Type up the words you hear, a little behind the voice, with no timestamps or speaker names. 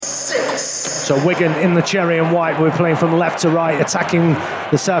So Wigan in the cherry and white, we're playing from left to right, attacking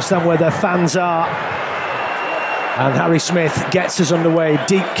the south stand where their fans are. And Harry Smith gets us underway.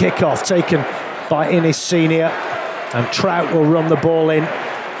 Deep kick-off taken by Innes Senior. And Trout will run the ball in.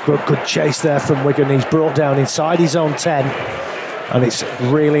 Good chase there from Wigan. He's brought down inside his own 10. And it's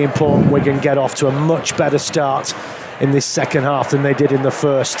really important Wigan get off to a much better start in this second half than they did in the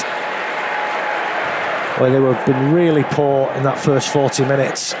first, where they were been really poor in that first 40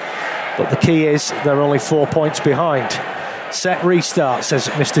 minutes. But the key is they're only 4 points behind. Set restart, says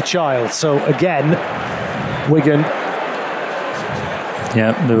Mr. Child. So again, Wigan.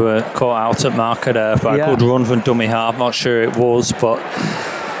 Yeah, they were caught out at marker there by a good run from dummy half. Not sure it was, but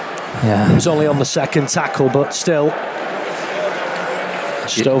yeah. It was only on the second tackle, but still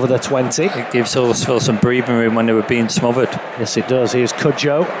just over the 20. It gives Huddersfield some breathing room when they were being smothered. Yes, it does. Here's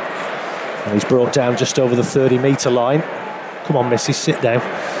Cudjoe. And he's brought down just over the 30-metre line. Come on, Missy, sit down.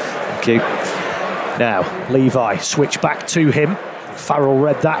 Thank you. Now, Levi, switch back to him. Farrell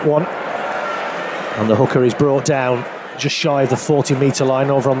read that one. And the hooker is brought down just shy of the 40-metre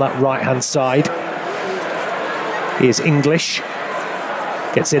line over on that right-hand side. Here's English.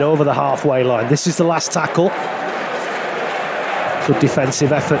 Gets it over the halfway line. This is the last tackle. Good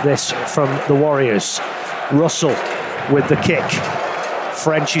defensive effort this from the Warriors. Russell with the kick.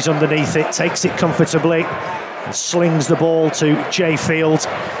 French is underneath it, takes it comfortably and slings the ball to Jay Field,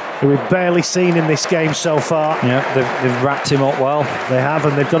 who we've barely seen in this game so far. Yeah, they've wrapped him up well. They have,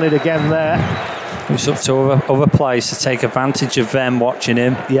 and they've done it again there. It's up to other players to take advantage of them watching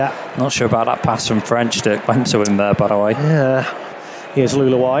him. Yeah. Not sure about that pass from French that went to him there, by the way. Yeah. Here's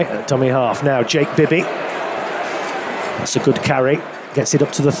Lulawai at dummy half. Now Jake Bibby. That's a good carry. Gets it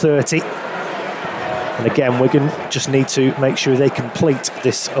up to the 30. And again, Wigan just need to make sure they complete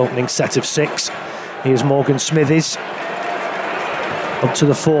this opening set of 6. Here's Morgan Smithies. Up to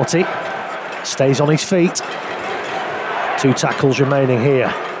the 40. Stays on his feet. 2 tackles remaining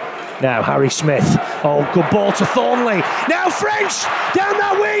here. Now Harry Smith. Oh, good ball to Thornley. Now French down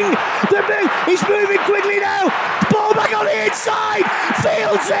that wing. He's moving quickly now. Ball back on the inside.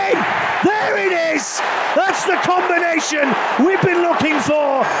 Fields in. There it is. That's the combination we've been looking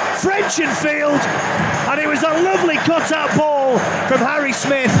for. French and Field. And it was a lovely cut-out ball from Harry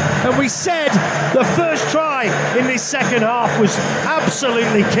Smith. And we said the first try in this second half was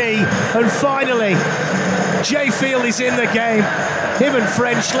absolutely key. And finally, Jay Field is in the game. Him and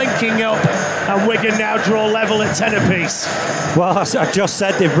French linking up, and Wigan now draw level at 10 apiece. Well, I just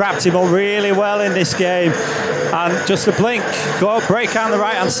said they've wrapped him up really well in this game. And just a blink, break on the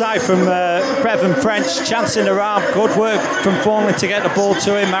right-hand side from Brevin French, chancing around. Good work from Thornley to get the ball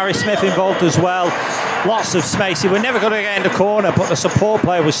to him. Harry Smith involved as well. Lots of space. He was never going to get in the corner, but the support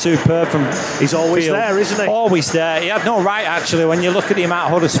play was superb from He's always Field. there, isn't he? Always there. He had no right, actually, when you look at the amount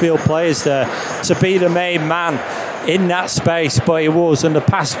of Huddersfield players there, to be the main man in that space, but he was. And the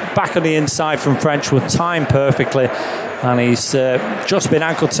pass back on the inside from French was timed perfectly. And he's just been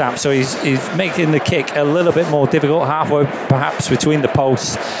ankle tapped, so he's making the kick a little bit more difficult, halfway perhaps between the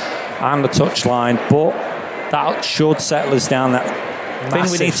posts and the touchline. But that should settle us down. That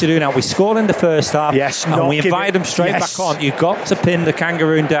thing we need to do now. We scored in the first half, yes, and we invite them straight back on. You've got to pin the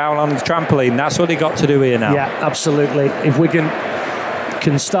kangaroo down on the trampoline. That's what they got to do here now. Yeah, absolutely. If Wigan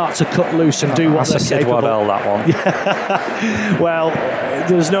can start to cut loose and do what they're capable. Waddell, that one. Well,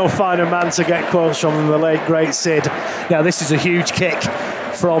 there's no finer man to get quotes from than the late great Sid. Now this is a huge kick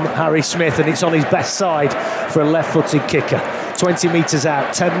from Harry Smith, and it's on his best side for a left-footed kicker. 20 metres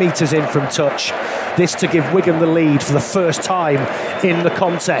out, 10 metres in from touch. This to give Wigan the lead for the first time in the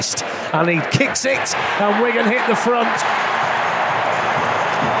contest. And he kicks it, and Wigan hit the front.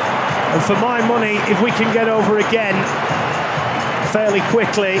 And for my money, if we can get over again fairly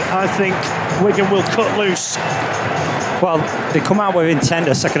quickly, I think Wigan will cut loose. Well, they come out with intent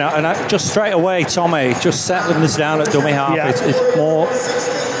a second out, and just straight away, Tommy just settling us down at dummy half. Yeah. It's more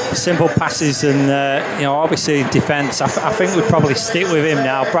simple passes, and obviously defence. I think we'd probably stick with him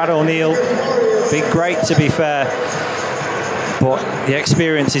now. Brad O'Neill, been great to be fair, but the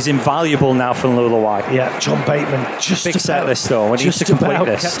experience is invaluable now from Lulawai. Yeah, John Bateman just big set list though. We need to complete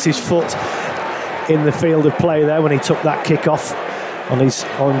this. Kept his foot in the field of play there when he took that kick off on his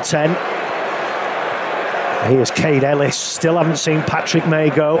own 10. Here's Cade Ellis. Still haven't seen Patrick May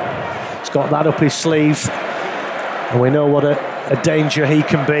go. He's got that up his sleeve, and we know what a danger he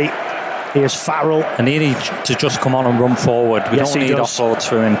can be. Here's Farrell. And he needs to just come on and run forward. We don't need offloads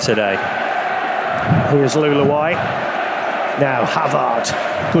for him today. Here's Lulawai. Now Havard.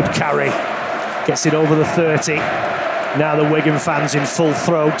 Good carry. Gets it over the 30. Now the Wigan fans in full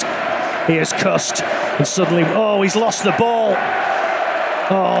throat. Here's Cust. And suddenly, he's lost the ball.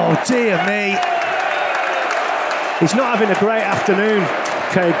 Oh, dear me. He's not having a great afternoon,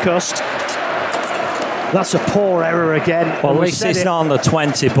 Cade Cust. That's a poor error again. Well, at least it's not on the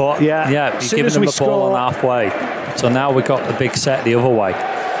 20, but yeah, you're giving them the ball on halfway. So now we've got the big set the other way.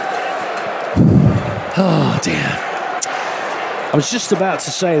 Oh, dear. I was just about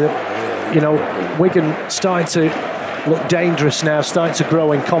to say that, Wigan starting to look dangerous now, starting to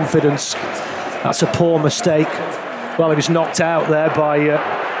grow in confidence. That's a poor mistake. Well, he was knocked out there by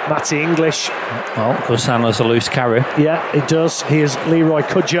Matty English. Well, Gussan has a loose carry. Yeah, it does. Here's Leroy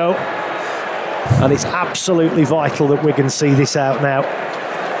Cudjoe. And it's absolutely vital that Wigan see this out now.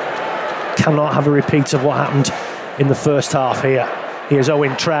 Cannot have a repeat of what happened in the first half here. Here's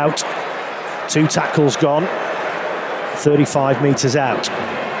Owen Trout. 2 tackles gone. 35 metres out.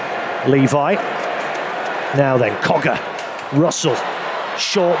 Levi. Now then, Cogger. Russell.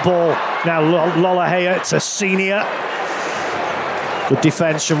 Short ball. Now Lolohea to Senior. Good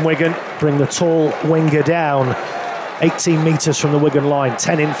defence from Wigan. Bring the tall winger down. 18 metres from the Wigan line.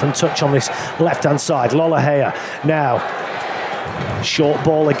 10 in from touch on this left-hand side. Lolohea now. Short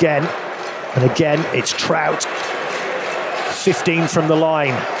ball again. And again, it's Trout. 15 from the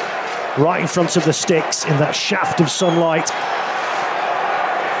line. Right in front of the sticks in that shaft of sunlight.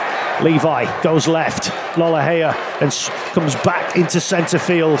 Levi goes left. Lolohea and comes back into centre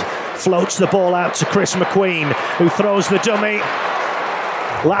field. Floats the ball out to Chris McQueen, who throws the dummy.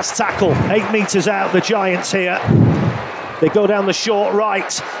 Last tackle, 8 metres out, the Giants here. They go down the short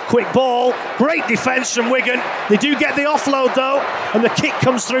right. Quick ball, great defence from Wigan. They do get the offload though, and the kick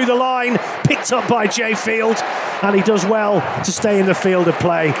comes through the line, picked up by Jay Field, and he does well to stay in the field of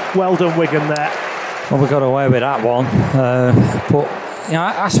play. Well done, Wigan there. Well, we got away with that one. But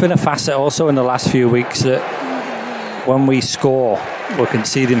that's been a facet also in the last few weeks that when we score, we're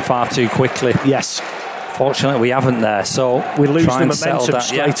conceding far too quickly. Yes. Fortunately, we haven't there, so we lose the momentum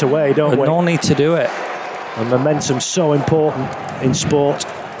straight away, don't we? No need to do it. And momentum's so important in sport,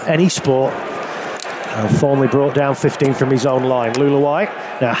 any sport. And Thornley brought down 15 from his own line. Luluwai,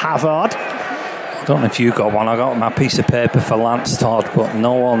 now Havard. I don't know if you got one. I got my piece of paper for Lance Todd, but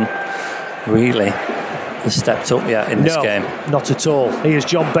no one really has stepped up yet in this game. Not at all. Here's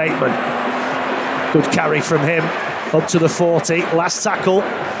John Bateman. Good carry from him. Up to the 40. Last tackle.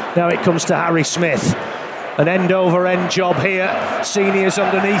 Now it comes to Harry Smith. An end-over-end job here. Senior's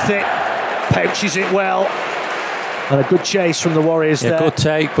underneath it. Pouches it well. And a good chase from the Warriors there. Good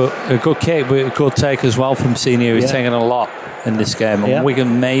take, but a good kick, but a good take as well from Senior. He's taken a lot in this game. And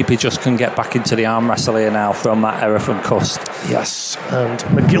Wigan maybe just can get back into the arm wrestle here now from that error from Cust. Yes, and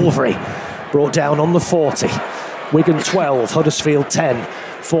McGilvery brought down on the 40. Wigan 12, Huddersfield 10.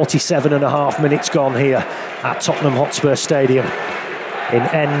 47 and a half minutes gone here at Tottenham Hotspur Stadium in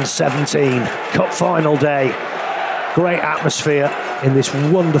N17. Cup final day. Great atmosphere in this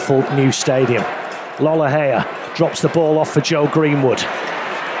wonderful new stadium. Lolohea drops the ball off for Joe Greenwood.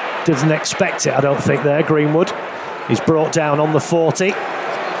 Doesn't expect it, I don't think, there, Greenwood. He's brought down on the 40.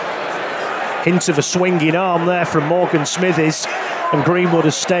 Hint of a swinging arm there from Morgan Smithies, and Greenwood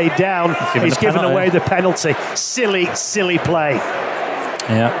has stayed down. He's given away the penalty. Silly play.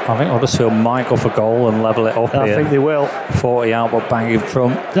 Yeah, I think Huddersfield might go for goal and level it up here. I think they will. 40 out, but bang in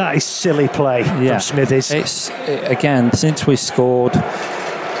front. That is silly play from Smithies. Again, since we scored,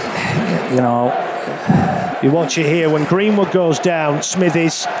 you watch it here, when Greenwood goes down,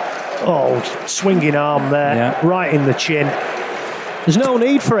 Smithies, swinging arm there, right in the chin. There's no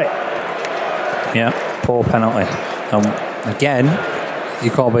need for it. Yeah, poor penalty. Again,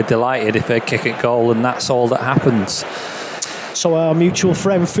 you've got to be delighted if they kick it goal, and that's all that happens. So our mutual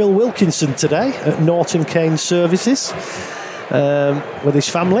friend Phil Wilkinson today at Norton Keynes Services with his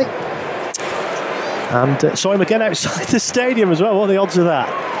family, and saw him again outside the stadium as well. What are the odds of that?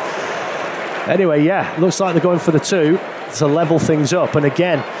 Anyway, looks like they're going for the 2 to level things up, and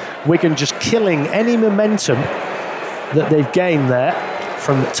again Wigan just killing any momentum that they've gained there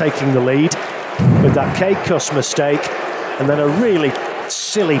from taking the lead with that Cade Cust mistake, and then a really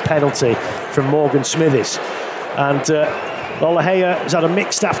silly penalty from Morgan Smithies. And Lolohea has had a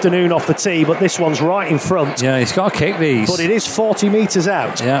mixed afternoon off the tee, but this one's right in front. Yeah, he's got to kick these. But it is 40 metres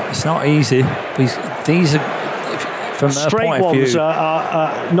out. Yeah, it's not easy. These are, from their straight point ones of view,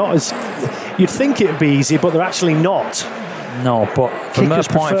 are not as... You'd think it would be easy, but they're actually not. No, but from their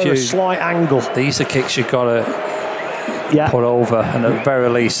point of view, a slight angle. These are kicks you've got to put over, and at the very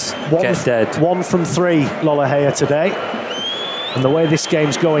least, get dead. 1 from 3, Lolohea today. And the way this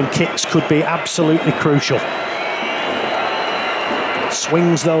game's going, kicks could be absolutely crucial.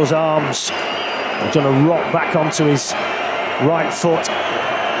 Swings those arms. He's going to rock back onto his right foot.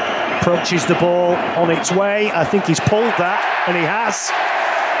 Approaches the ball on its way. I think he's pulled that, and he has.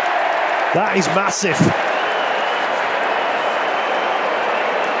 That is massive.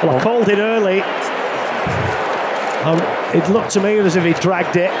 Well, I called it early. It looked to me as if he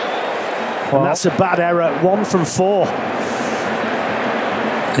dragged it. And that's a bad error. 1 from 4.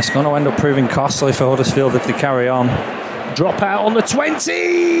 It's going to end up proving costly for Huddersfield if they carry on. Drop out on the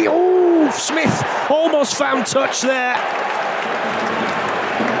 20. Oh, Smith almost found touch there.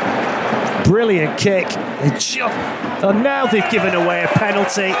 Brilliant kick. And now they've given away a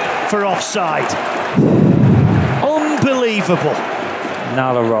penalty for offside. Unbelievable.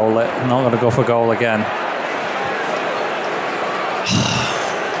 Now to roll it. Not going to go for goal again.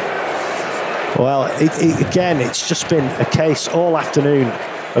 Well, again, it's just been a case all afternoon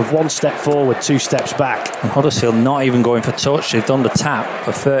of 1 step forward, 2 steps back. And Huddersfield not even going for touch. They've done the tap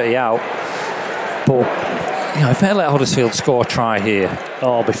for 30 out. But, if they let Huddersfield score a try here.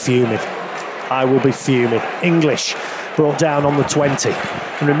 Oh, I'll be fuming. I will be fuming. English brought down on the 20.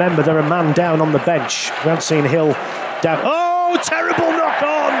 And remember, they're a man down on the bench. We haven't seen Hill down. Oh, terrible knock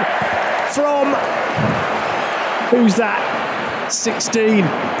on from... Who's that? 16.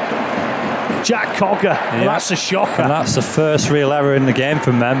 Jack Cogger. Yeah. Well, that's a shocker. And that's the first real error in the game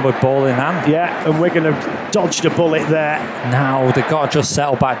from them with ball in hand. Yeah, and Wigan have dodged a bullet there. Now they've got to just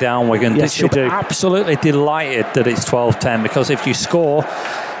settle back down, Wigan. Yes, they should they do. be absolutely delighted that it's 12-10, because if you score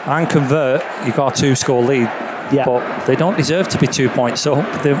and convert, you've got a 2-score lead. Yeah. But they don't deserve to be 2 points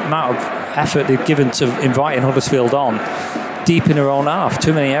up. The amount of effort they've given to inviting Huddersfield on, deep in their own half.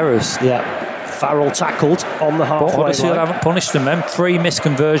 Too many errors. Yeah. Farrell tackled on the halfway line. But Huddersfield haven't punished them. 3 missed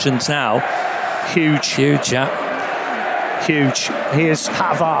conversions now. Huge, yeah. Huge. Here's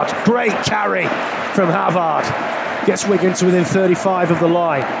Havard. Great carry from Havard. Gets Wigan to within 35 of the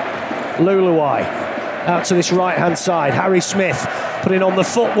line. Luluai out to this right-hand side. Harry Smith putting on the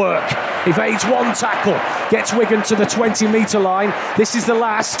footwork. Evades 1 tackle. Gets Wigan to the 20-metre line. This is the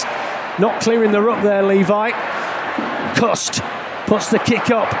last. Not clearing the ruck there, Levi. Cust puts the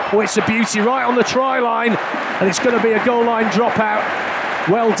kick up. Oh, it's a beauty right on the try line. And it's going to be a goal line dropout.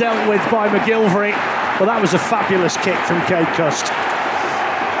 Well dealt with by McGilvery. Well, that was a fabulous kick from Kate Cust.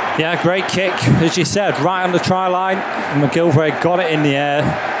 Yeah, great kick, as you said, right on the try line. And McGilvery got it in the air.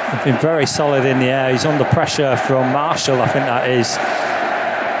 He's been very solid in the air. He's under pressure from Marshall, I think that is,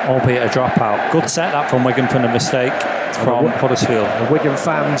 albeit a dropout. Good set that from Wigan from the mistake from Huddersfield. The Wigan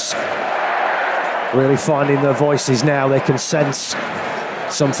fans really finding their voices now. They can sense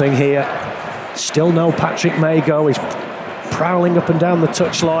something here. Still no Patrick Mago. He's prowling up and down the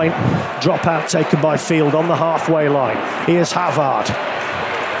touchline. Dropout taken by Field on the halfway line. Here's Havard.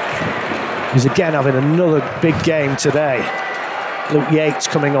 He's again having another big game today. Luke Yates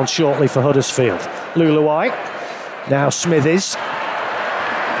coming on shortly for Huddersfield. Luluai. Now Smithies.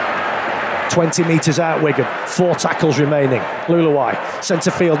 20 metres out Wigan. 4 tackles remaining. Luluai.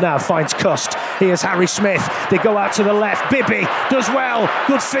 Centre field now finds Cust. Here's Harry Smith. They go out to the left. Bibby does well.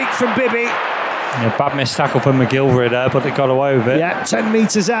 Good feet from Bibby. Yeah, bad missed tackle from McGilvery there, but they got away with it. Yeah, 10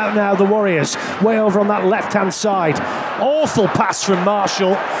 metres out now, the Warriors. Way over on that left-hand side. Awful pass from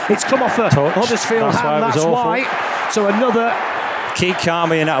Marshall. It's come off a Huddersfield hand, that's why. So another... Keep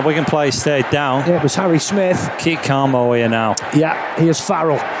calm here now. Wigan players stayed down. Yeah, it was Harry Smith. Keep calm over here now. Yeah, here's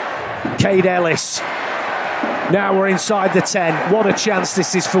Farrell. Cade Ellis. Now we're inside the 10. What a chance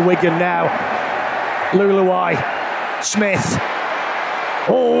this is for Wigan now. Luluai. Smith.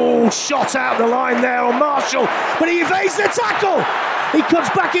 Oh, shot out the line there on Marshall, but he evades the tackle. He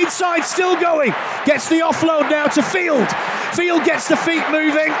cuts back inside, still going. Gets the offload now to Field. Field gets the feet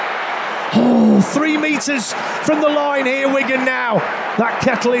moving. Oh, 3 metres from the line here, Wigan now. That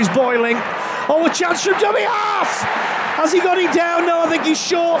kettle is boiling. Oh, a chance from dummy half. Has he got it down? No, I think he's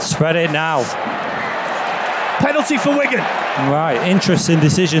short. Spread it now. Penalty for Wigan. Right, interesting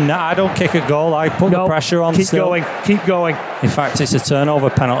decision. Now I don't kick a goal. I put the pressure on. Keep going. In fact, it's a turnover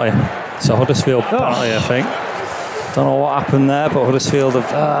penalty. It's a Huddersfield penalty, I think. Don't know what happened there, but Huddersfield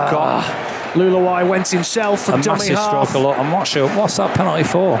have got. Luluai went himself from a dummy massive half. stroke of luck. I'm not sure. What's that penalty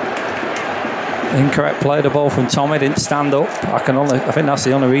for? Incorrect play, the ball from Tommy, didn't stand up. I think that's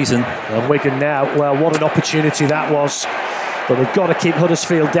the only reason. And Wigan now, well, what an opportunity that was. But they've got to keep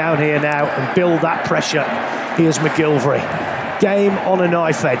Huddersfield down here now and build that pressure. Here's McGilvery. Game on a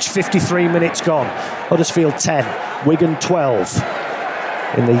knife edge, 53 minutes gone. Huddersfield 10, Wigan 12.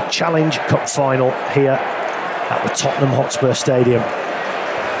 In the Challenge Cup final here at the Tottenham Hotspur Stadium.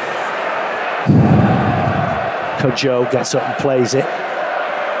 Kojo gets up and plays it.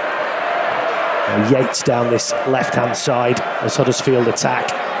 Now Yates down this left-hand side as Huddersfield attack.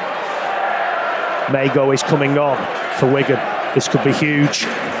 Mago is coming on for Wigan. This could be huge.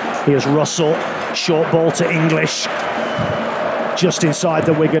 Here's Russell. Short ball to English. just inside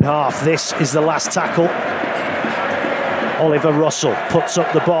the Wigan half. This is the last tackle. Oliver Russell puts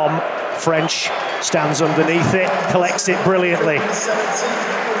up the bomb. French stands underneath it, collects it brilliantly.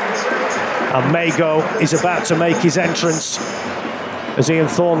 And Mago is about to make his entrance as Ian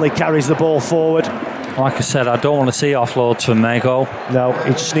Thornley carries the ball forward. Like I said, I don't want to see offloads from Mago. No,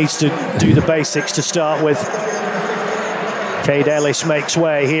 he just needs to do the basics to start with. Cade Ellis makes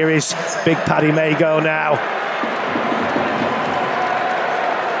way. Here is big Paddy Mago now.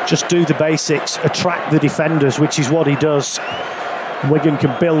 Just do the basics, attract the defenders, which is what he does. Wigan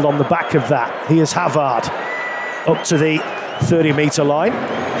can build on the back of that. Here's Havard up to the 30-metre line.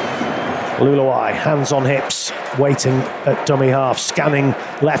 Luluai, hands on hips, waiting at dummy half, scanning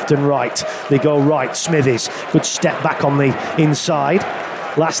left and right. They go right, Smithies, good step back on the inside.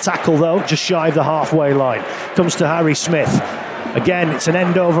 Last tackle though, just shy of the halfway line. Comes to Harry Smith. Again, it's an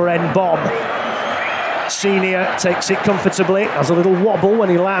end-over-end bomb. Senior takes it comfortably, has a little wobble when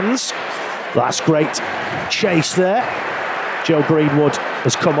he lands. That's great chase there. Joe Greenwood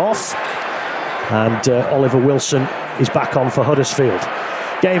has come off, and Oliver Wilson is back on for Huddersfield.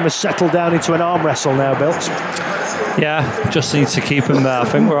 Game has settled down into an arm wrestle now, Bilts. Yeah, just needs to keep him there. I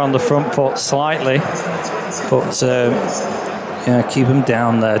think we're on the front foot slightly, but keep him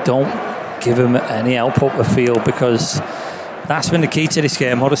down there. Don't give him any help up the field, because that's been the key to this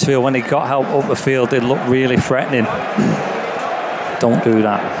game. Huddersfield, when they got help up the field, they looked really threatening. Don't do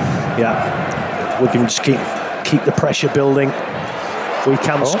that. Yeah, we can just keep the pressure building. We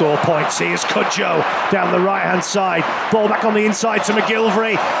can score points. Here's Cudjoe down the right-hand side. Ball back on the inside to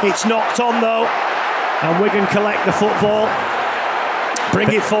McGilvery. It's knocked on though, and Wigan collect the football.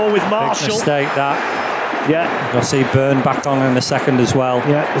 Bring it forward with Marshall. Big mistake that. Yeah. You'll see Byrne back on in the second as well.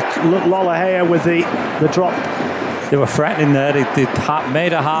 Yeah, Lollahea with the drop. They were threatening there. They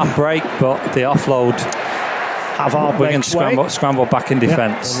made a half break, but the offload. Havard Wigan scramble back in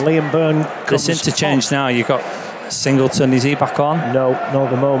defence. Yeah. And Liam Byrne comes this interchange now. You've got Singleton, is he back on? No, not at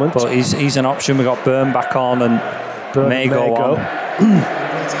the moment. But he's an option. We've got Byrne back on and Mago on.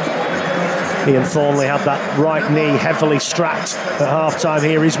 Ian Thornley had that right knee heavily strapped at half-time.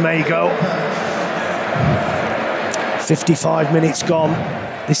 Here is Mago. 55 minutes gone.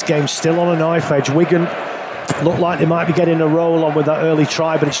 This game's still on a knife edge. Wigan look like they might be getting a roll on with that early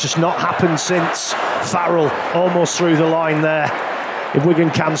try, but it's just not happened since. Farrell almost through the line there. If Wigan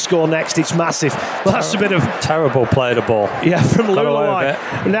can score next, it's massive. Well, that's a bit of terrible play the ball. Yeah, from Luluai.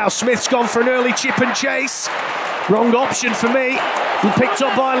 Now Smith's gone for an early chip and chase. Wrong option for me. Picked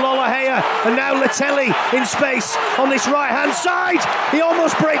up by Lollahea, and now Latelli in space on this right-hand side. He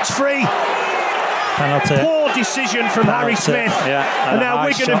almost breaks free. Penalty. Poor decision from Harry Smith. Yeah, and now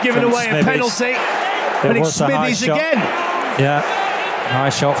Wigan have given away a penalty. And it's Smithies again. Yeah, high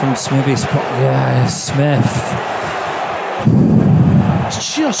shot from Smithies. Yeah, Smith.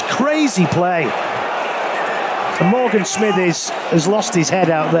 It's just crazy play. And Morgan Smithies has lost his head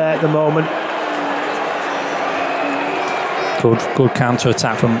out there at the moment. Good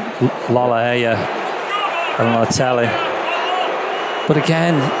counter-attack from Lollahea and Latelli. But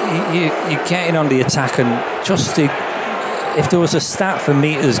again, you're getting on the attack, and just if there was a stat for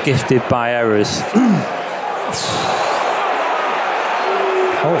metres gifted by errors,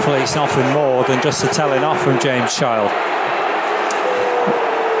 hopefully it's nothing more than just a telling off from James Child.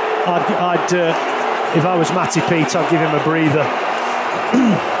 I'd if I was Matty Pete, I'd give him a breather.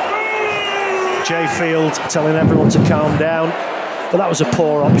 Jay Field telling everyone to calm down, but that was a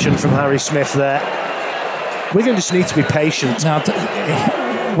poor option from Harry Smith there. Wigan just need to be patient. Now,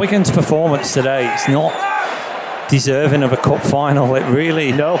 Wigan's performance today is not deserving of a cup final. It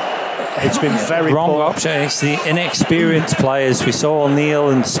really... No, it's been very wrong poor. Option. It's the inexperienced players. We saw O'Neill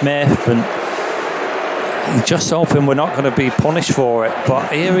and Smith, and just hoping we're not going to be punished for it.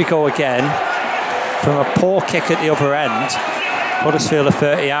 But here we go again. From a poor kick at the other end, Huddersfield are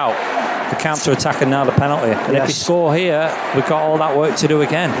 30 out. The counter-attack and now the penalty. And if we score here, we've got all that work to do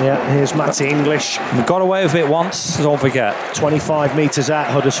again. Yeah, here's Matty English. We got away with it once, don't forget. 25 metres out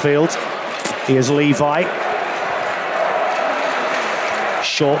Huddersfield. Here's Levi.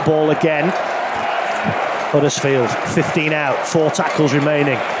 Short ball again. Huddersfield, 15 out, 4 tackles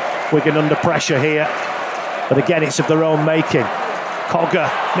remaining. Wigan under pressure here. But again, it's of their own making.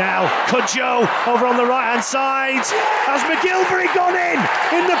 Cogger now, Cudjoe over on the right-hand side. Has McGilvery gone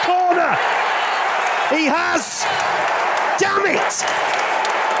in the corner? He has. Damn it!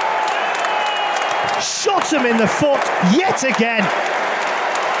 Shot him in the foot yet again.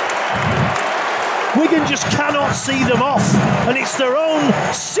 Wigan just cannot see them off, and it's their own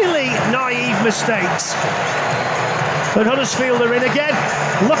silly, naive mistakes. But Huddersfield are in again.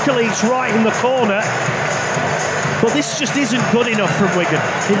 Luckily, it's right in the corner. But this just isn't good enough from Wigan.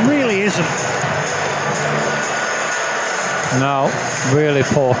 It really isn't. No, really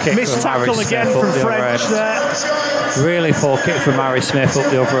poor kick Missed from Harry tackle Smith again up from the French other end. there. Really poor kick from Harry Smith up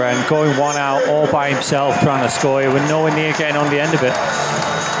the other end, going one out all by himself trying to score here with nowhere near getting on the end of it.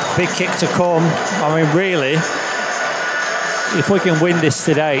 Big kick to come. I mean, really, if we can win this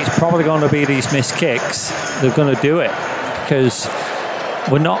today, it's probably going to be these missed kicks. They're going to do it because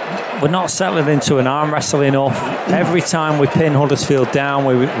we're not settling into an arm wrestle enough. Every time we pin Huddersfield down,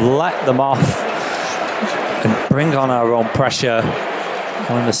 we let them off and bring on our own pressure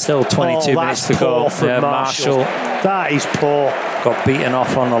when there's still 22 minutes to go. Yeah, Marshall. That is poor. Got beaten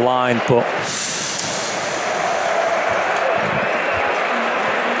off on the line, but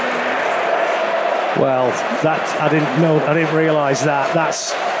well, that I didn't realise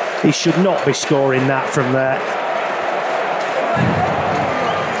that. He should not be scoring that from there.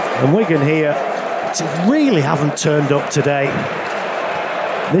 And Wigan here really haven't turned up today.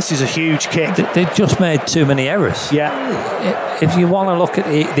 This is a huge kick. They've just made too many errors. Yeah. If you want to look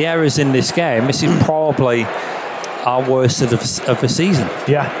at the errors in this game, this is probably our worst of the season.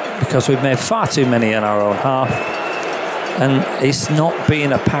 Yeah. Because we've made far too many in our own half. And it's not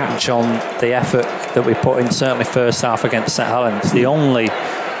been a patch on the effort that we put in, certainly first half against St Helens. The only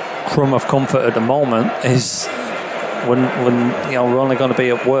crumb of comfort at the moment is when we're only going to be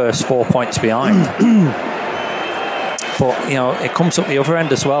at worst 4 points behind. But, it comes up the other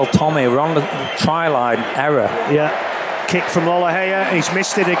end as well. Tommy, we're on the try line, error. Yeah. Kick from Lollahea. He's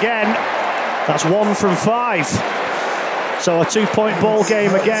missed it again. That's 1 from 5. So a 2-point ball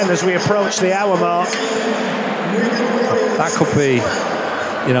game again as we approach the hour mark. That could be,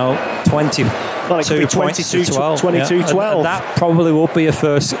 20. Well, it could be 22-12. 22-12. That probably would be a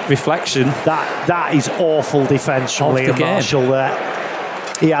first reflection. That is awful defence from Liam Marshall there.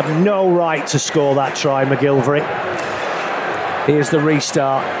 He had no right to score that try, McGilvery. Here's the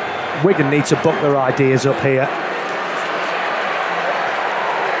restart. Wigan need to book their ideas up here.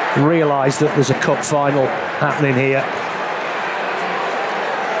 Realise that there's a cup final happening here.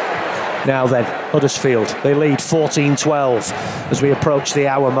 Now then, Huddersfield, they lead 14-12 as we approach the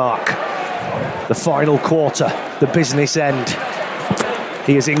hour mark. The final quarter, the business end.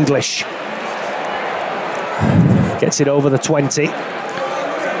 Here's English. Gets it over the 20.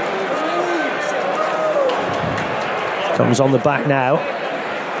 Comes on the back now.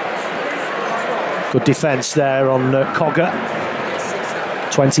 Good defence there on Cogger.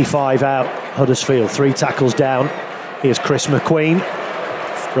 25 out, Huddersfield. 3 tackles down. Here's Chris McQueen.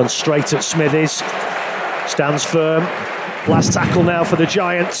 Runs straight at Smithies. Stands firm. Last tackle now for the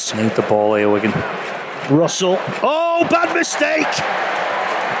Giants. Need the ball here, Wigan. Russell. Oh, bad mistake!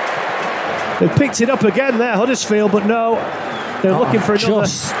 They've picked it up again there, Huddersfield, but no. They're looking for another.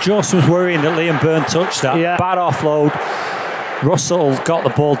 Just was worrying that Liam Byrne touched that. Yeah. Bad offload. Russell got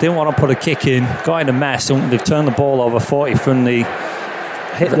the ball, didn't want to put a kick in, got in a mess, and they've turned the ball over 40 from the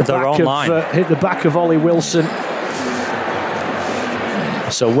their own line. Hit the back of Ollie Wilson.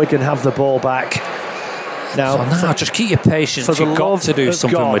 So Wigan have the ball back. Now just keep your patience. You've got to do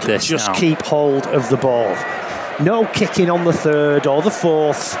something with this. Just now. keep hold of the ball. No kicking on the 3rd or the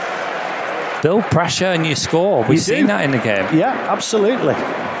 4th. Build pressure and you score. We've seen that in the game. Yeah, absolutely.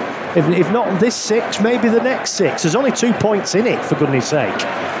 If not this 6, maybe the next 6. There's only 2 points in it, for goodness sake.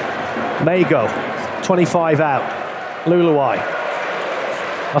 Mago, 25 out. Luluai.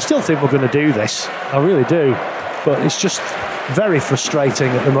 I still think we're going to do this. I really do. But it's just very frustrating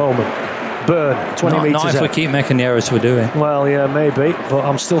at the moment. Byrne, 20 metres out. Not if we keep making the errors we're doing. Well, yeah, maybe. But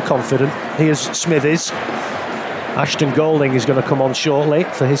I'm still confident. Here's Smithies. Ashton Golding is going to come on shortly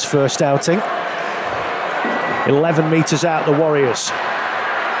for his first outing. 11 metres out, the Warriors.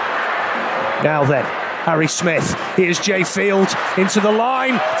 Now then, Harry Smith. Here's Jay Field into the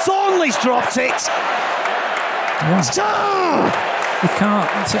line. Thornley's dropped it. You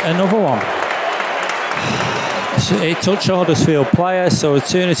can't. Another one. It touched a Huddersfield player, so as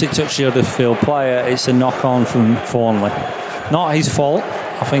soon as it touched the Huddersfield player, it's a knock-on from Thornley. Not his fault.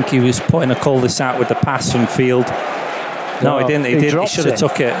 I think he was putting a cul-de-sac with the pass from Field. No, he didn't. He should have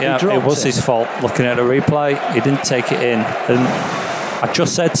took it. Yeah, it was his fault. Looking at the replay, he didn't take it in. And I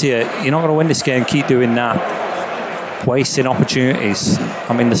just said to you, you're not going to win this game. Keep doing that. Wasting opportunities.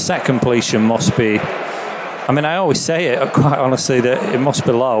 I mean, the set completion must be. I mean, I always say it quite honestly that it must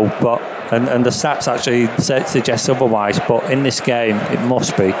be low, but and the stats actually suggest otherwise. But in this game, it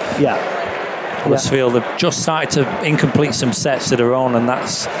must be. Yeah. Huddersfield have just started to incomplete some sets of their own, and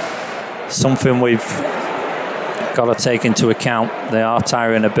that's something we've got to take into account. They are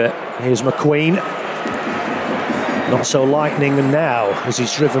tiring a bit. Here's McQueen. Not so lightning now as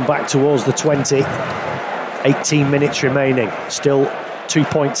he's driven back towards the 20. 18 minutes remaining. Still 2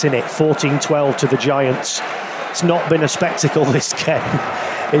 points in it. 14-12 to the Giants. It's not been a spectacle, this game.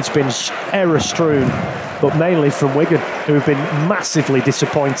 It's been error-strewn, but mainly from Wigan, who have been massively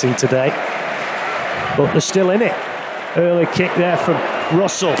disappointing today. But they're still in it. Early kick there from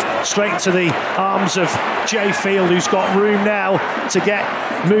Russell, straight to the arms of Jay Field, who's got room now to get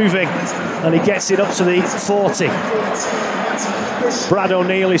moving, and he gets it up to the 40. Brad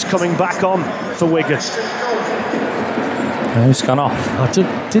O'Neill is coming back on for Wigan. Who's gone off? I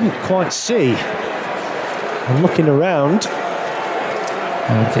didn't quite see. I'm looking around.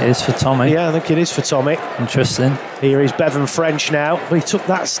 I think it is for Tommy. Yeah, I think it is for Tommy. Interesting. Here is Bevan French now, but he took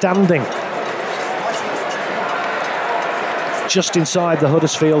that standing. Just inside the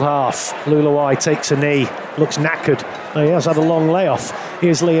Huddersfield half. Luluai takes a knee, looks knackered. Oh, he has had a long layoff.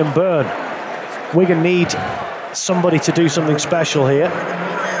 Here's Liam Byrne. Wigan need somebody to do something special here.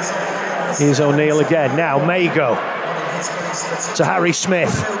 Here's O'Neill again. Now Mago to Harry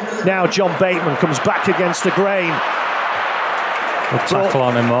Smith. Now John Bateman comes back against the grain. Good tackle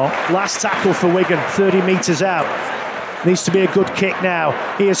on him, Mark. Last tackle for Wigan, 30 metres out. Needs to be a good kick now.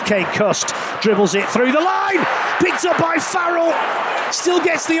 Here's Kate Cust, dribbles it through the line, picked up by Farrell, still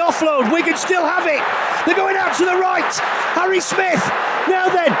gets the offload. Wigan still have it. They're going out to the right. Harry Smith, now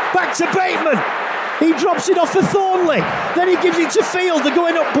then, back to Bateman. He drops it off for Thornley, then he gives it to Field. They're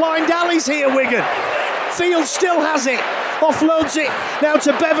going up blind alleys here, Wigan. Field still has it, offloads it now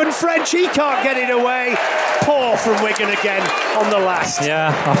to Bevan French. He can't get it away. Poor from Wigan again on the last.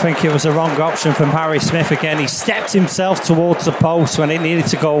 Yeah, I think it was a wrong option from Harry Smith again. He stepped himself towards the post when it needed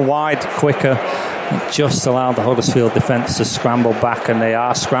to go wide quicker. It just allowed the Huddersfield defence to scramble back, and they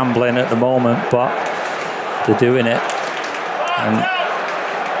are scrambling at the moment, but they're doing it. And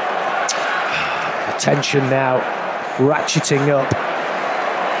tension now ratcheting up.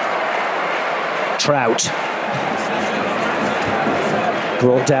 Trout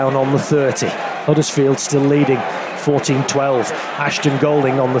brought down on the 30. Huddersfield still leading 14-12. Ashton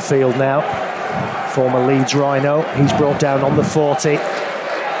Golding on the field now, former Leeds Rhino. He's brought down on the 40.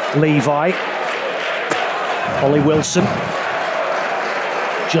 Levi, Ollie Wilson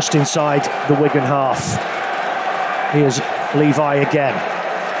just inside the Wigan half. Here's Levi again.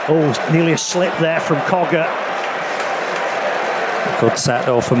 Oh, nearly a slip there from Cogger. Good set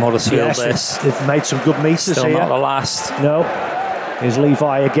though from Huddersfield. Yes, they've made some good meters Still here. Not the last. No. Here's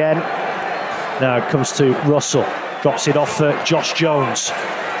Levi again. Now it comes to Russell. Drops it off for Josh Jones.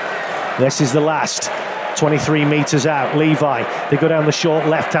 This is the last. 23 metres out. Levi. They go down the short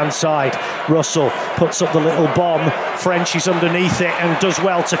left-hand side. Russell puts up the little bomb. French is underneath it and does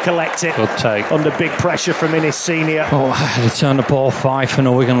well to collect it. Good take. Under big pressure from Innis Senior. Oh, they turned the ball 5 from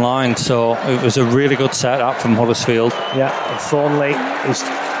the Wigan line, so it was a really good set-up from Huddersfield. Yeah, and Thornley is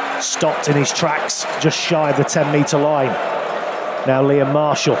stopped in his tracks just shy of the 10-metre line. Now Liam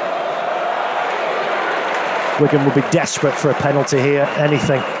Marshall. Wigan will be desperate for a penalty here,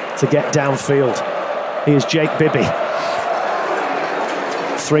 anything to get downfield. Here's Jake Bibby.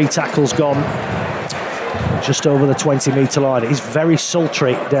 3 tackles gone, just over the 20-metre line. He's very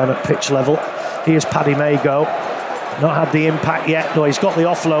sultry down at pitch level. Here's Paddy Mago. Not had the impact yet, though. He's got the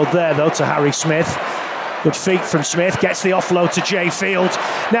offload there, though, to Harry Smith. Good feet from Smith. Gets the offload to Jay Field.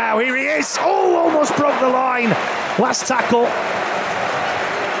 Now here he is. Oh, almost broke the line. Last tackle.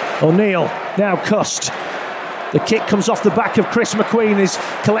 O'Neill. Now Cust. The kick comes off the back of Chris McQueen, is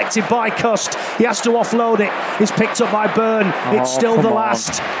collected by Cust. He has to offload it. It's picked up by Byrne. It's still the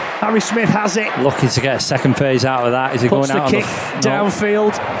last. Harry Smith has it. Lucky to get a second phase out of that. Is he Puts going out the kick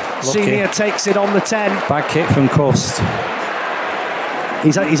downfield. Lucky. Senior takes it on the 10. Bad kick from Cust.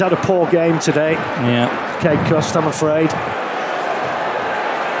 He's had a poor game today. Yeah. Kate Cust, I'm afraid.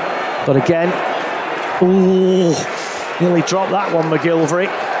 But again, ooh, nearly dropped that one, McGilvery.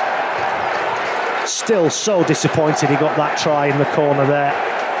 Still so disappointed he got that try in the corner there.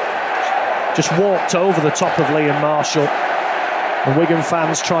 Just walked over the top of Liam Marshall. And Wigan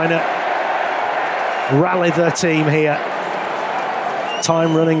fans trying to rally their team here.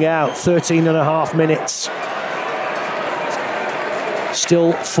 Time running out, 13 and a half minutes.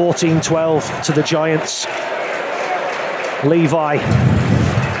 Still 14-12 to the Giants. Levi.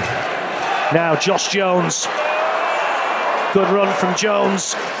 Now Josh Jones. Good run from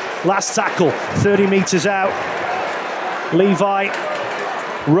Jones. Last tackle, 30 metres out. Levi,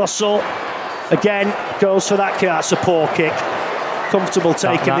 Russell, again, goes for that kick. That's a poor kick. Comfortable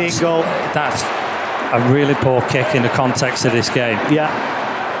taking the in goal. That's a really poor kick in the context of this game.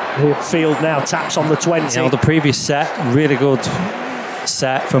 Yeah. Field now taps on the 20. You know, the previous set, really good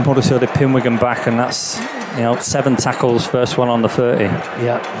set from Huddersfield. They pin Wigan back, and that's 7 tackles, first one on the 30.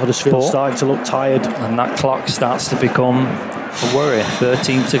 Yeah, Huddersfield starting to look tired, and that clock starts to become a worry.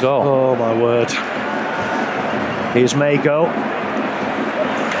 13 to go. Oh my word! Here's Mago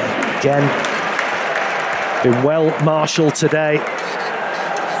again. Been well marshalled today.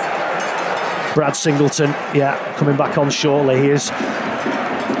 Brad Singleton, coming back on shortly. Here's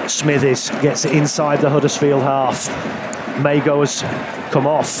Smithies, gets it inside the Huddersfield half. Mago has come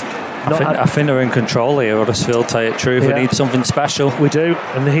off. I think they're in control here, Huddersfield, tell you the truth. We need something special. We do,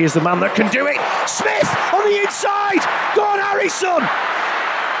 and here's the man that can do it. Smith on the inside. Go on, Harrison.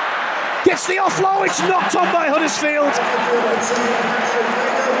 Gets the offload. It's knocked on by Huddersfield.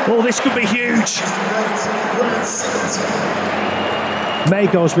 Oh, this could be huge.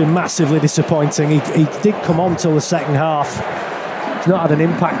 Mago's been massively disappointing. He did come on till the second half. He's not had an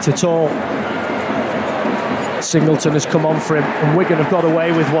impact at all. Singleton has come on for him, and Wigan have got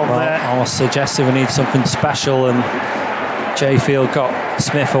away with one there. I was suggesting we need something special, and J Field got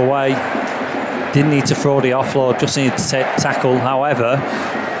Smith away. Didn't need to throw the offload, just needed to tackle. However,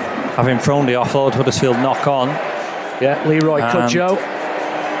 having thrown the offload, Huddersfield knock on. Yeah, Leroy Cudjoe.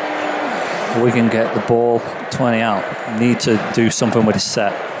 Wigan get the ball 20 out. Need to do something with his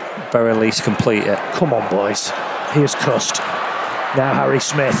set. Very least complete it. Come on, boys. Here's Cust. Now Harry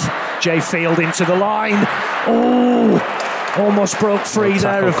Smith. J Field into the line. Oh, almost broke free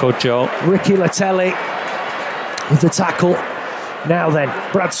there of Ricky Latelli with the tackle. Now then,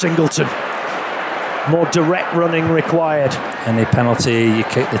 Brad Singleton. More direct running required. Any penalty, you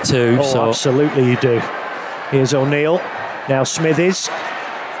kick the 2. Oh, absolutely you do. Here's O'Neill. Now Smithies.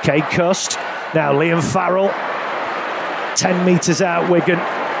 Cade Cust. Now Liam Farrell. 10 metres out, Wigan.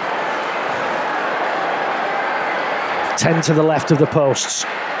 10 to the left of the posts.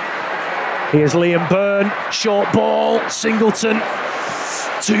 Here's Liam Byrne. Short ball. Singleton.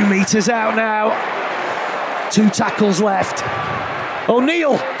 2 metres out now. 2 tackles left.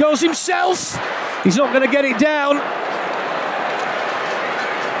 O'Neill goes himself. He's not going to get it down.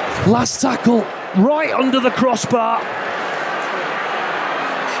 Last tackle right under the crossbar.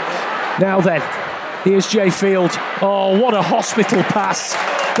 Now then, here's J Field. Oh, what a hospital pass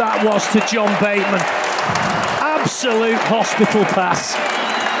that was to John Bateman. Absolute hospital pass.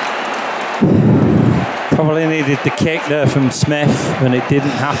 Probably needed the kick there from Smith, and it didn't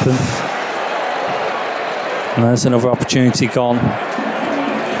happen. And there's another opportunity gone.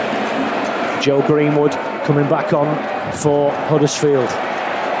 Joe Greenwood coming back on for Huddersfield.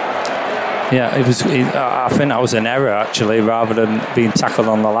 Yeah, I think that was an error actually, rather than being tackled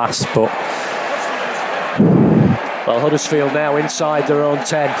on the last. But well, Huddersfield now inside their own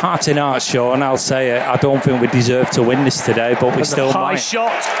 10. Heart in heart, Sean, I'll say it. I don't think we deserve to win this today, but we still high might.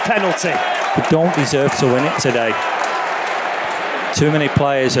 Shot penalty. We don't deserve to win it today. Too many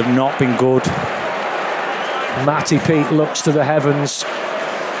players have not been good. Matty Pete looks to the heavens.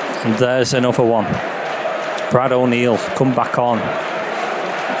 And there's another one. Brad O'Neill come back on.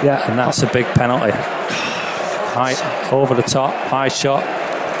 Yeah, and that's a big penalty. High, over the top, high shot.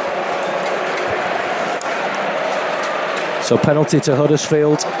 So penalty to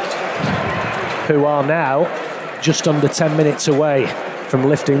Huddersfield, who are now just under 10 minutes away from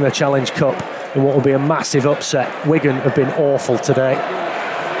lifting the Challenge Cup in what will be a massive upset. Wigan have been awful today.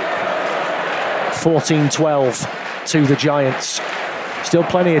 14-12 to the Giants. Still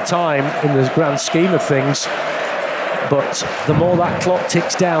plenty of time in the grand scheme of things, but the more that clock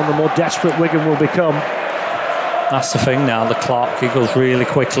ticks down, the more desperate Wigan will become. That's the thing now, the clock, it goes really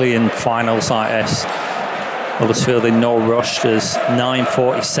quickly in finals like this. Huddersfield in no rush. There's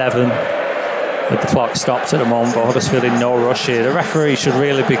 9:47 with the clock stopped at the moment, but Huddersfield in no rush here. The referee should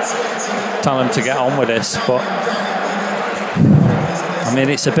really be telling them to get on with this, but I mean,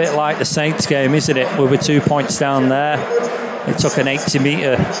 it's a bit like the Saints game, isn't it? We were 2 points down there. It took an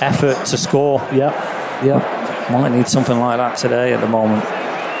 80-metre effort to score. Yeah. Might need something like that today at the moment.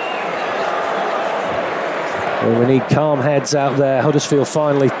 Well, we need calm heads out there. Huddersfield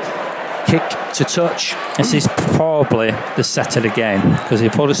finally kick to touch. This is probably the set of the game, because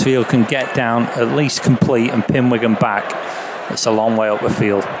if Huddersfield can get down, at least complete, and pin Wigan back, it's a long way up the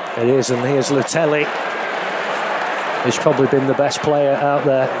field. It is, and here's Latelli. He's probably been the best player out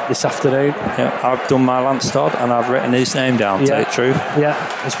there this afternoon. Yeah, I've done my Lance Todd and I've written his name down, to tell you the truth. Yeah,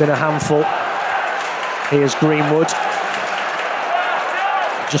 it's been a handful. Here's Greenwood.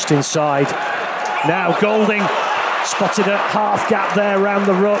 Just inside. Now Golding spotted a half gap there around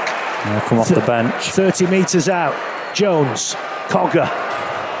the ruck. Yeah, come off the bench. 30 metres out. Jones, Cogger,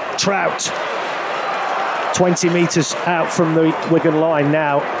 Trout. 20 metres out from the Wigan line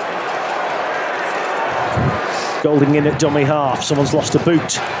now. Golding in at dummy half. Someone's lost a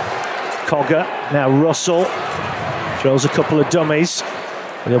boot. Cogger, now Russell. Throws a couple of dummies.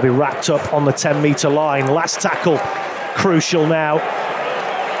 And he'll be wrapped up on the 10-metre line. Last tackle, crucial now.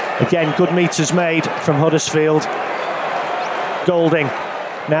 Again, good meters made from Huddersfield. Golding.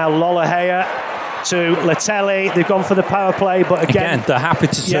 Now Lollahea to Latelli. They've gone for the power play, but again they're happy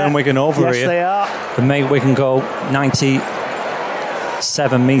to turn Wigan over here. Yes, they are. And make Wigan go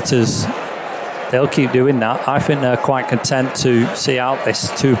 97 metres. They'll keep doing that. I think they're quite content to see out this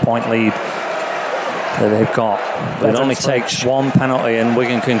 2-point lead that they've got. It only takes one penalty and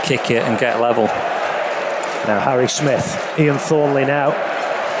Wigan can kick it and get level. Now Harry Smith, Ian Thornley now.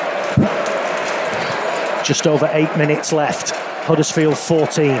 Just over 8 minutes left. Huddersfield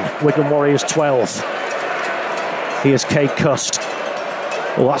 14, Wigan Warriors 12. Here's Kate Cust.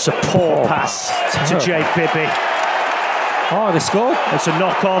 Oh, that's a poor pass to Jake Bibby. Oh, they scored. It's a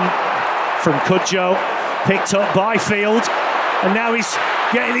knock-on from Cudjoe, picked up by Field, and now he's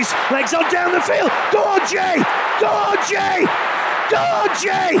getting his legs on down the field. Go on, Jay! Go on, Jay! Go on,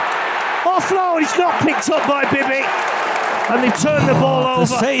 Jay! Offload, it's not picked up by Bibby. And they've turned the ball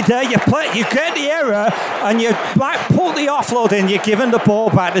over. See there, you get the error and you pull the offload in, you're giving the ball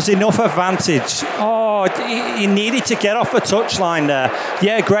back. There's enough advantage. Oh, he needed to get off the touchline there.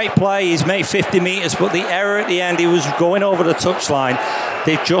 Yeah, great play. He's made 50 metres, but the error at the end, he was going over the touchline.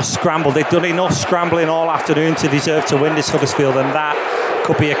 They've just scrambled. They've done enough scrambling all afternoon to deserve to win this Huddersfield, and that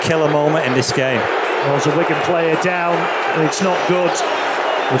could be a killer moment in this game. Well, there's a Wigan player down, and it's not good.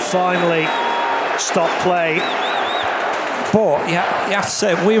 We finally stopped play. But you have to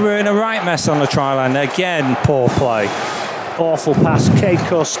say, we were in a right mess on the try line. Again, poor play. Awful pass. Kate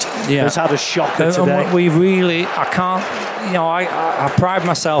Cust has had a shocker today. We really, I pride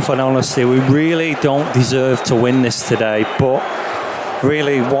myself on honesty. We really don't deserve to win this today. But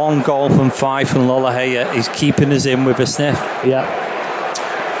really, 1 goal from 5 from Lollahea is keeping us in with a sniff. Yeah.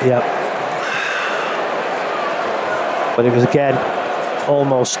 But it was, again,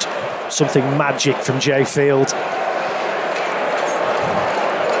 almost something magic from Jay Field.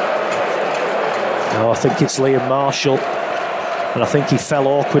 I think it's Liam Marshall, and I think he fell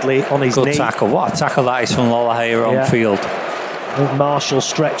awkwardly on his knee. Good tackle. What a tackle that is from Lollahea on field. I think Marshall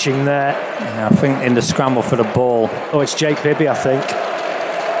stretching there. Yeah, I think in the scramble for the ball. Oh, it's Jake Bibby, I think.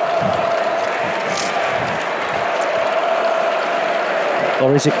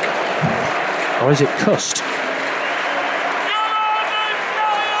 Or is it Cust?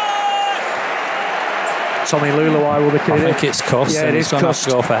 Tommy Luluai will be I think it's Cust, and he's going to have to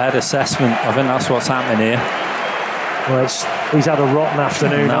go for head assessment. I think that's what's happening here. Well, he's had a rotten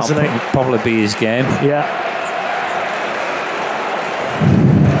afternoon, hasn't he? Probably be his game. Yeah.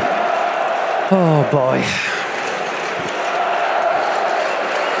 Oh boy.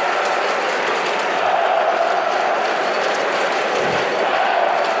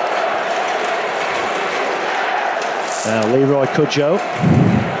 Now Leroy Cudjoe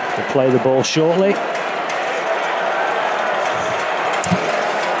will play the ball shortly.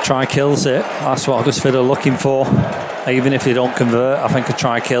 Try kills it. That's what Huddersfield are looking for. Even if they don't convert, I think a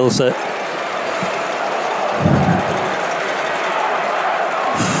try kills it.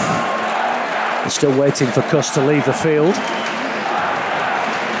 They're still waiting for Cust to leave the field.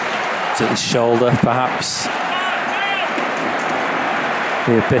 To his shoulder, perhaps.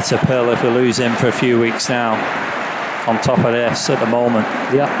 Be a bitter pill if we lose him for a few weeks now. On top of this at the moment.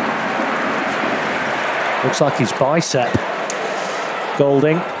 Yeah. Looks like his bicep.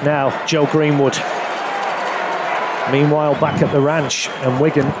 Golding, now Joe Greenwood. Meanwhile, back at the ranch, and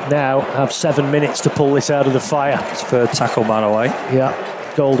Wigan now have 7 minutes to pull this out of the fire. It's third tackle, by the way. Yeah,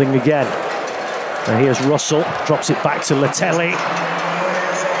 Golding again. And here's Russell, drops it back to Latelli.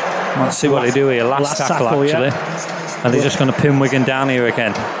 Let's see what they do here. Last tackle actually. Yeah. And they're just going to pin Wigan down here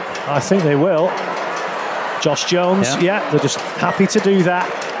again. I think they will. Josh Jones, they're just happy to do that.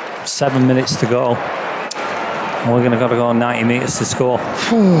 7 minutes to go. We're going to got to go 90 metres to score.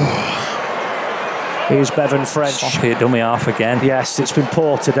 Here's Bevan French. Sloppy at dummy half again. Yes, it's been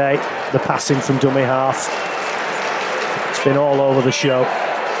poor today. The passing from dummy half. It's been all over the show.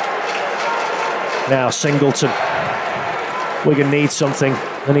 Now Singleton. Wigan needs something.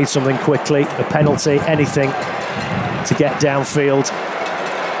 They need something quickly. A penalty, anything to get downfield.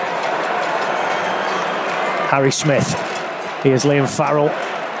 Harry Smith. Here's Liam Farrell.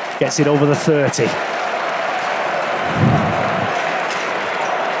 Gets it over the 30.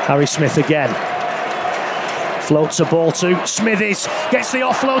 Harry Smith again. Floats a ball to Smithies. Gets the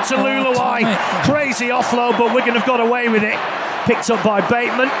offload to Luluai. Crazy offload, but Wigan have got away with it. Picked up by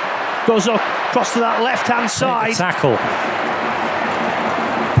Bateman. Goes up across to that left-hand side. Tackle.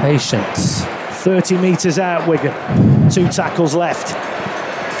 Patience. 30 metres out, Wigan. 2 tackles left.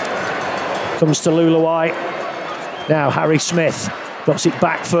 Comes to Luluai. Now Harry Smith drops it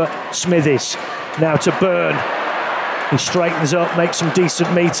back for Smithies. Now to Byrne. He straightens up, makes some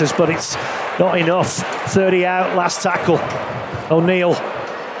decent metres, but it's not enough. 30 out, last tackle. O'Neill.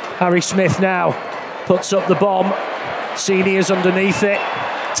 Harry Smith now puts up the bomb. Senior's underneath it.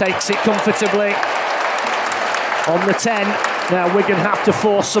 Takes it comfortably. On the 10. Now Wigan have to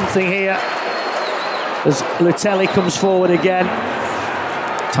force something here as Lutelli comes forward again.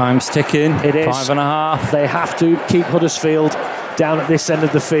 Time's ticking. It is. 5.5. They have to keep Huddersfield down at this end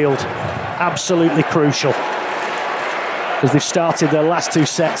of the field. Absolutely crucial. Because they've started their last 2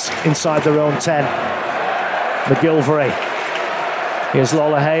 sets inside their own 10. McGilvery. Here's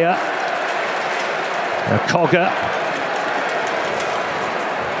Lolohea. Cogger.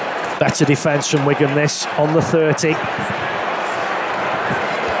 Better defence from Wigan this on the 30.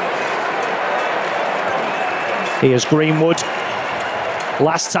 Here's Greenwood.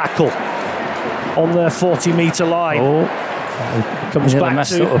 Last tackle on the 40-metre line. Comes back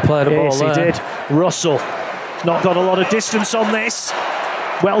messed to... up, played the ball he did. Russell. Not got a lot of distance on this.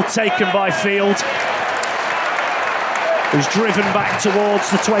 Well taken by Field. Who's driven back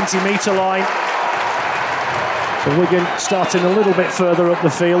towards the 20-metre line. So Wigan starting a little bit further up the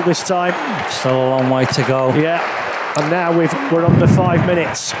field this time. Still a long way to go. Yeah. And now we're under 5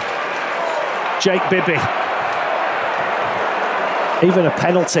 minutes. Jake Bibby. Even a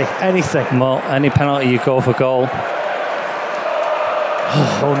penalty, anything. Well, any penalty you go for goal.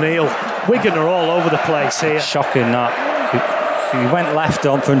 O'Neill. Wigan are all over the place here. Shocking that. He went left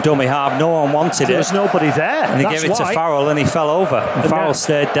on from dummy half. No one wanted it. There was nobody there. And he gave it to Farrell and he fell over. And Farrell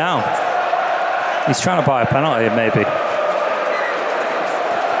stayed down. He's trying to buy a penalty, maybe.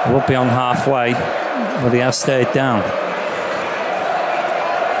 He would be on halfway, but he has stayed down.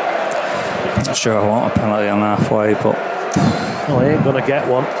 Not sure I want a penalty on halfway, but... Oh, he ain't going to get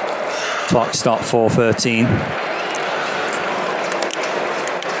one. Clock stopped 4:13.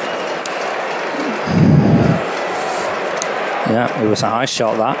 Yeah, it was a high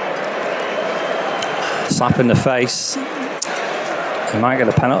shot, that. Slap in the face. He might get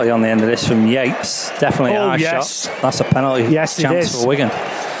a penalty on the end of this from Yates. Definitely a high shot. That's a penalty chance for Wigan.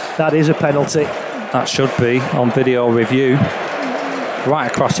 That is a penalty. That should be on video review. Right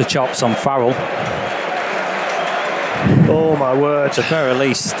across the chops on Farrell. Oh my word. At the very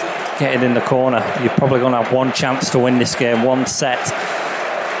least, getting in the corner. You're probably going to have one chance to win this game, one set.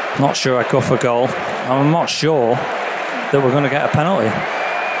 Not sure I go for goal. I'm not sure that we're going to get a penalty.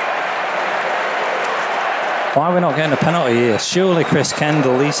 Why are we not getting a penalty here? Surely Chris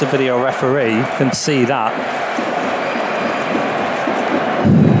Kendall, he's the video referee, can see that.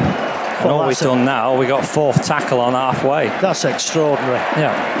 And all we've done now, we got 4th tackle on halfway. That's extraordinary.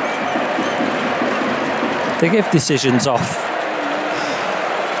 Yeah. They give decisions off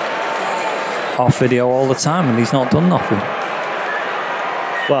video all the time, and he's not done nothing.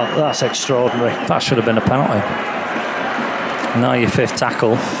 Well, that's extraordinary. That should have been a penalty. Now your 5th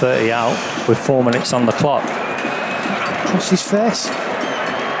tackle, 30 out, with 4 minutes on the clock. Across his face.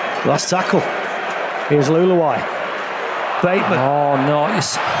 Last tackle. Here's Luluai. Bateman. Oh, no.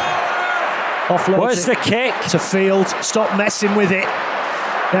 Offloads. Where's the kick? To Field. Stop messing with it.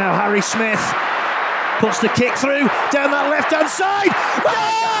 Now Harry Smith puts the kick through down that left-hand side.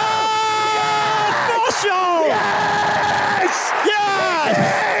 Marshall! Yes! Yes!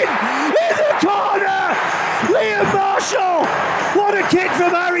 In the corner! Liam Marshall! What a kick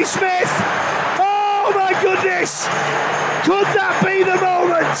from Harry Smith! Oh my goodness! Could that be the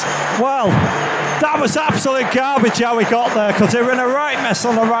moment? Well, that was absolute garbage how we got there, because they were in a right mess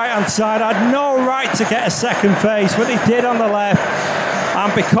on the right-hand side. I had no right to get a second phase, but he did on the left.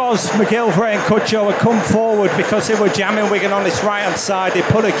 And because McGilvery and Cudjoe had come forward because they were jamming Wigan on this right-hand side, they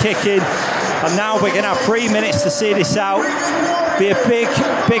put a kick in. And now we're going to have 3 minutes to see this out. Be a big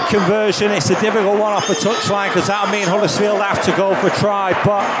conversion. It's a difficult one off the touchline, because that'll mean Huddersfield have to go for a try.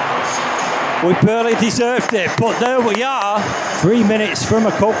 But we barely deserved it. But there we are, 3 minutes from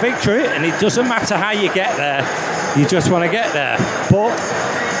a cup victory. And it doesn't matter how you get there. You just want to get there. But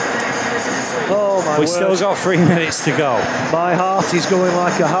we've still got 3 minutes to go. My heart is going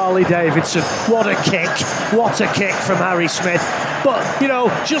like a Harley Davidson. What a kick. What a kick from Harry Smith. But, you know,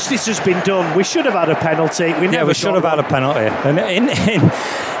 justice has been done. We should have had a penalty. We should have had a penalty. And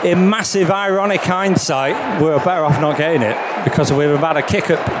in massive ironic hindsight, we were better off not getting it, because we would have had a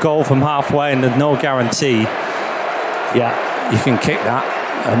kick at goal from halfway and there's no guarantee. Yeah. You can kick that.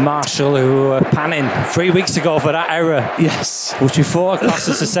 And Marshall, who were panning 3 weeks ago for that error. Yes. Which we thought cost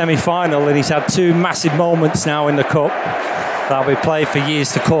us a semi-final, and he's had 2 massive moments now in the cup. that'll be played for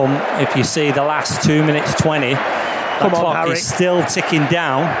years to come. If you see the last 2 minutes 20, the clock Harry. is still ticking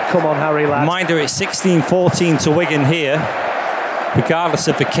down. Come on, Harry, lad. Reminder, it's 16-14 to Wigan here. Regardless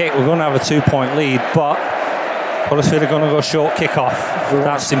of the kick, we're going to have a 2-point lead, but Huddersfield are going to go short kick-off.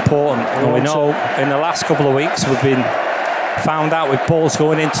 That's important. And we know in the last couple of weeks we've been found out with balls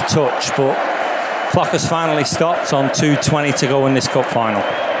going into touch, but clock has finally stopped on 2:20 to go in this cup final.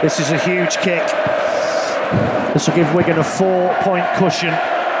 This is a huge kick. This will give Wigan a 4-point cushion.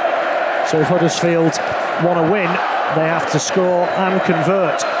 So if Huddersfield want to win, they have to score and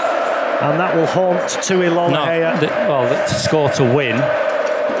convert. And that will haunt Tui Lolohea. To score to win.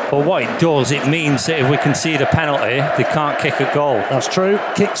 But what it does, it means that if we concede a penalty, they can't kick a goal. That's true.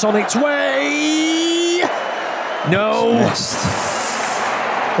 Kick's on its way. No.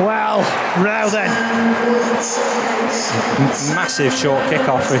 Well, now then. Massive short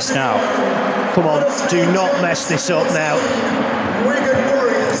kick-off this now. Come on, do not mess this up now.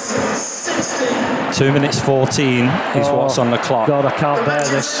 2 minutes 14 is what's on the clock. God, I can't bear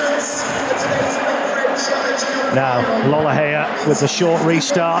this. Now, Lolohea with the short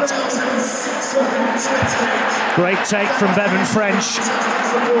restart. Great take from Bevan French.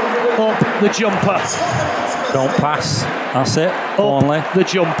 Up the jumper. Don't pass. That's it. Only the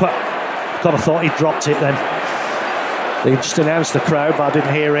jumper. God, I thought he dropped it then. They just announced the crowd, but I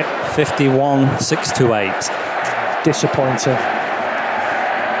didn't hear it. 51-6-8. Disappointing.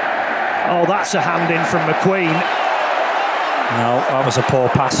 Oh, that's a hand in from McQueen. No, that was a poor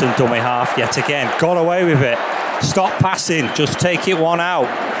pass from dummy half yet again. Got away with it. Stop passing. Just take it one out.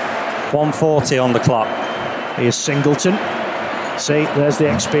 1:40 on the clock. Here's Singleton. See, there's the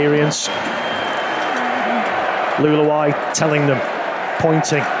experience. Luluai telling them,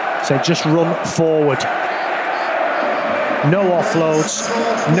 pointing, saying just run forward. No offloads,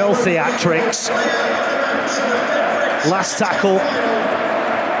 no theatrics. Last tackle.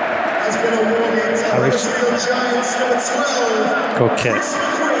 Harris. Good kick. So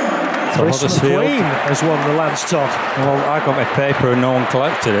Chris McQueen has won the Lance Todd. Well, I got my paper and no one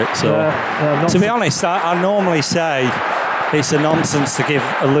collected it. So, to be honest, I normally say it's a nonsense to give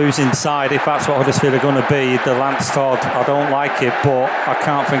a losing side if that's what Huddersfield are going to be. The Lance Todd, I don't like it, but I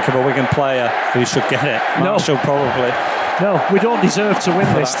can't think of a Wigan player who should get it. Marshall probably. No, we don't deserve to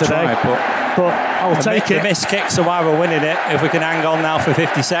win this today. But I'll take it. The missed kicks are why we're winning it. If we can hang on now for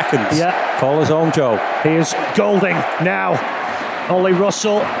 50 seconds. Yeah. Call us home, Joe. Here's Golding now. Ollie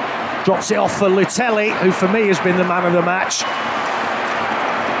Russell drops it off for Lutelli, who for me has been the man of the match.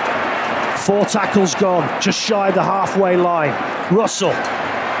 4 tackles gone, just shy of the halfway line. Russell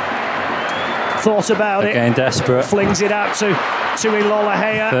thought about it. Again, desperate. Flings it out to Tui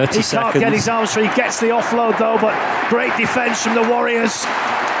Lolohea. 30 he can't get his arms free. He gets the offload though, but great defence from the Warriors.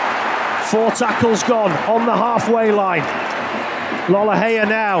 4 tackles gone on the halfway line. Lolohea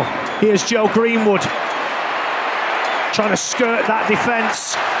now. Here's Joe Greenwood. Trying to skirt that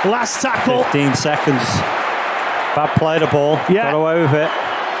defence. Last tackle. 15 seconds. Bad play the ball. Yeah. Got away with it.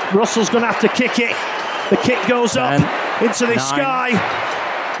 Russell's going to have to kick it. The kick goes up into the sky.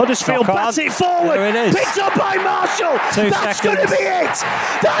 Huddersfield bats it forward. There it is. Picked up by Marshall. 2 That's seconds. going to be it.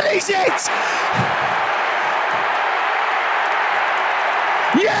 That is it.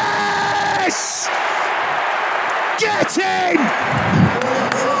 Yes! Get in!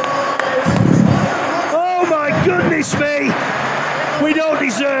 Oh my goodness me! We don't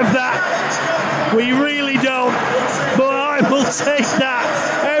deserve that. We really don't. But I will take that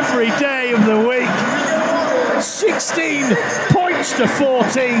every day of the week. 16 points to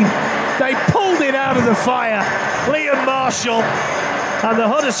 14. They pulled it out of the fire. Liam Marshall and the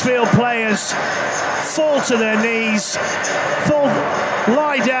Huddersfield players fall to their knees,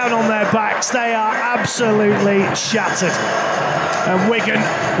 lie down on their backs. They are absolutely shattered. And Wigan,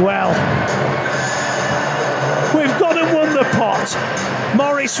 well, we've gone and won the pot.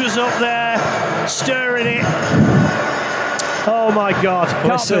 Morris was up there, stirring it. Oh my God,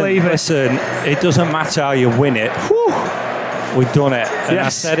 can't believe it. Listen, it doesn't matter how you win it. Whew. We've done it. And Yes. I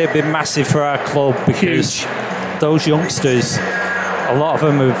said it'd be massive for our club because those youngsters, a lot of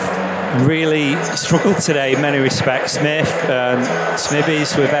them have really struggled today in many respects. Smith,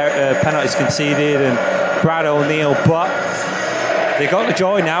 Smithies with penalties conceded, and Brad O'Neill, but they got the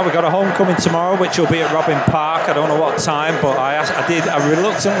joy now. We've got a homecoming tomorrow, which will be at Robin Park. I don't know what time, but I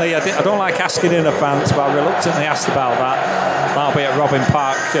don't like asking in advance, but I reluctantly asked about that. That'll be at Robin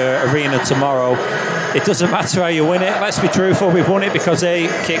Park Arena tomorrow. It doesn't matter how you win it. Let's be truthful, we've won it because they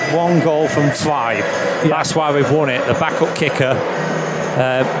kicked 1 goal from 5. Yeah. That's why we've won it. The backup kicker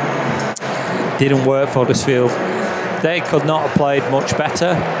didn't work for Huddersfield. They could not have played much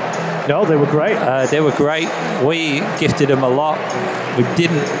better. No, they were great. They were great. We gifted them a lot. We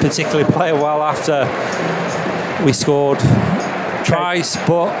didn't particularly play well after we scored tries,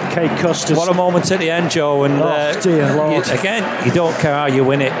 but Kate Custers. What a moment at the end, Joe. And dear Lord. You don't care how you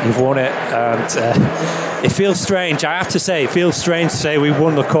win it, you've won it. And it feels strange, I have to say, it feels strange to say we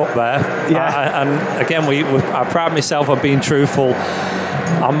won the cup there. Yeah. And again, I pride myself on being truthful.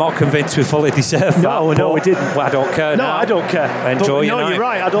 I'm not convinced we fully deserved that. No, we didn't. Well, I don't care. No, now. I don't care. Enjoy your No, night. you're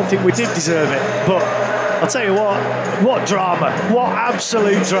right. I don't think we did deserve it. But I'll tell you what drama. What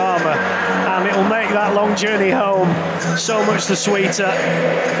absolute drama. And it'll make that long journey home so much the sweeter.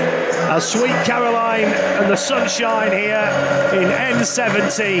 As Sweet Caroline and the sunshine here in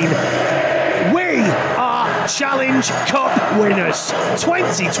N17. We are Challenge Cup winners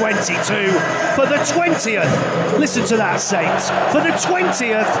 2022 for the 20th. Listen to that, Saints. For the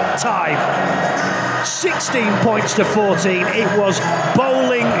 20th time. 16 points to 14. It was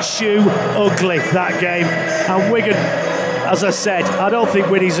bowling shoe ugly, that game. And Wigan, as I said, I don't think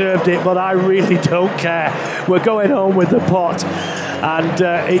we deserved it, but I really don't care. We're going home with the pot. And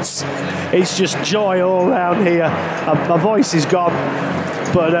it's just joy all round here. My voice is gone.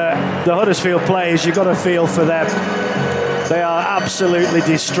 But the Huddersfield players, you've got to feel for them. They are absolutely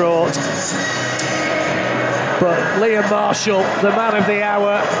distraught. But Liam Marshall, the man of the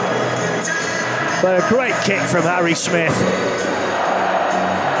hour. But a great kick from Harry Smith.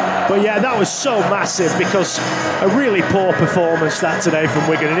 But yeah, that was so massive because a really poor performance that today from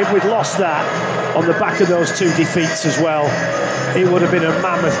Wigan. And if we'd lost that on the back of those two defeats as well, it would have been a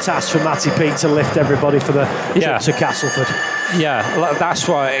mammoth task for Matty Peake to lift everybody for the trip to Castleford. Yeah, that's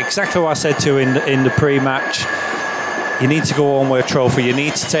exactly what I said to in the pre-match. You need to go on with a trophy. You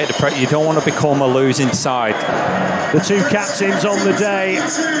need to take the pressure. You don't want to become a losing side. The two captains on the day,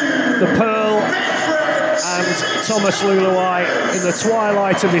 the Pearl and Thomas Luluai, in the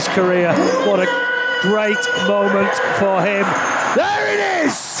twilight of his career. What a great moment for him. There it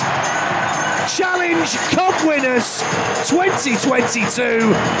is! Challenge Cup winners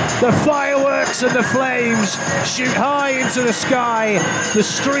 2022. The fireworks and the flames shoot high into the sky. The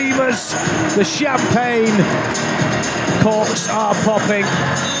streamers, the champagne corks are popping.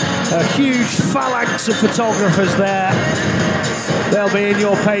 A huge phalanx of photographers there. They'll be in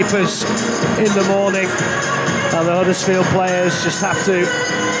your papers in the morning. And the Huddersfield players just have to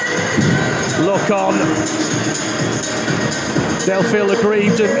look on. They'll feel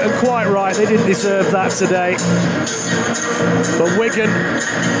aggrieved and quite right. They didn't deserve that today. But Wigan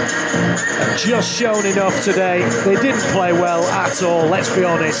have just shown enough today. They didn't play well at all, let's be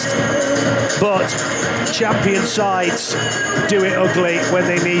honest. But champion sides do it ugly when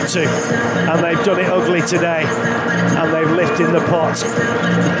they need to. And they've done it ugly today. And they've lifted the pot.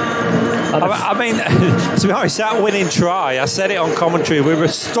 I mean, to be honest, that winning try, I said it on commentary, we were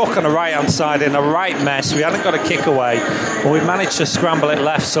stuck on the right-hand side in a right mess. We hadn't got a kick away, but we managed to scramble it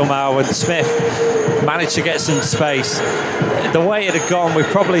left somehow, and Smith managed to get some space. The way it had gone, we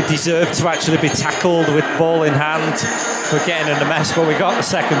probably deserved to actually be tackled with ball in hand for getting in the mess, but we got the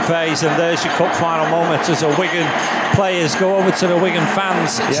second phase, and there's your cup final moment as the Wigan players go over to the Wigan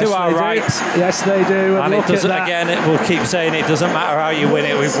fans to our right. Yes, they do. And it doesn't, again, we'll keep saying it doesn't matter how you win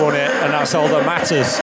it, we've won it, and that's all that matters.